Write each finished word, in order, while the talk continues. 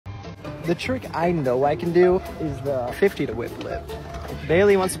The trick I know I can do is the 50 to whip lip.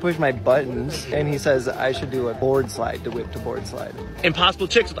 Bailey wants to push my buttons, and he says I should do a board slide to whip to board slide. Impossible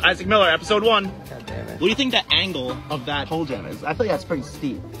Chicks with Isaac Miller, episode 1. God damn it. What do you think the angle of that pole jam is? I feel like that's pretty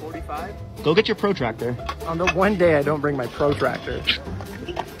steep. 45? Go get your protractor. On the one day I don't bring my protractor.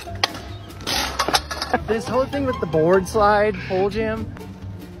 This whole thing with the board slide, pole jam.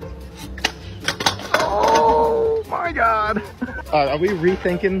 Oh my God. Are we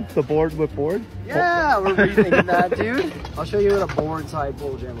rethinking the board with board? Yeah, we're rethinking that, dude. I'll show you what a board slide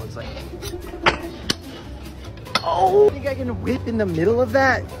pole jam looks like. Oh, I think I can whip in the middle of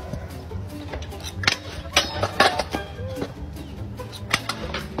that.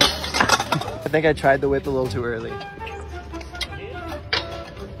 I think I tried the whip a little too early.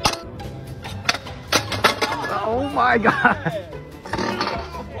 Oh my God.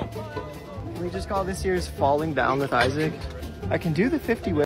 Can we just call this year's Falling Down with Isaac? I can do the 50 whip.